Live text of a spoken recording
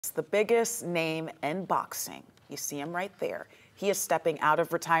The biggest name in boxing. You see him right there. He is stepping out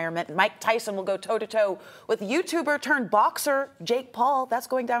of retirement. Mike Tyson will go toe-to-toe with YouTuber turned boxer Jake Paul. That's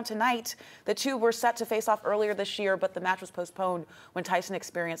going down tonight. The two were set to face off earlier this year, but the match was postponed when Tyson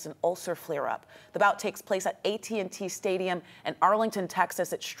experienced an ulcer flare-up. The bout takes place at AT&T Stadium in Arlington,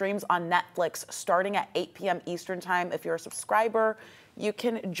 Texas. It streams on Netflix starting at 8 p.m. Eastern Time. If you're a subscriber, you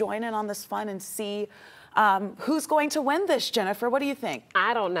can join in on this fun and see who's going to win this, Jennifer? What do you think?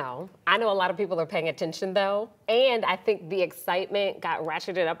 I don't know. I know a lot of people are paying attention, though. And I think the excitement got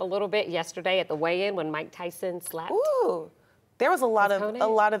ratcheted up a little bit yesterday at the weigh-in when Mike Tyson slapped. Ooh, there was a lot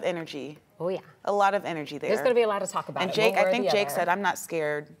of energy. Oh, yeah. A lot of energy there. There's going to be a lot to talk about. And Jake, I think Jake said, I'm not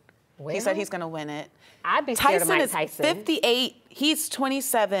scared. Well, he said he's going to win it. I'd be scared of Mike Tyson. Tyson is 58. He's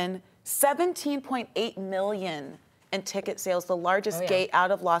 27. 17.8 million in ticket sales, the largest gate out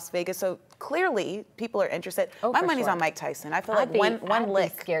of Las Vegas. So clearly, people are interested. My money's on Mike Tyson. I feel like one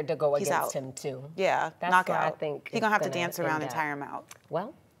lick, I'd be scared to go against against him too. Yeah, that's knockout. I think he's gonna have to dance around and tire him out.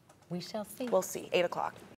 Well, we shall see. We'll see. 8 o'clock.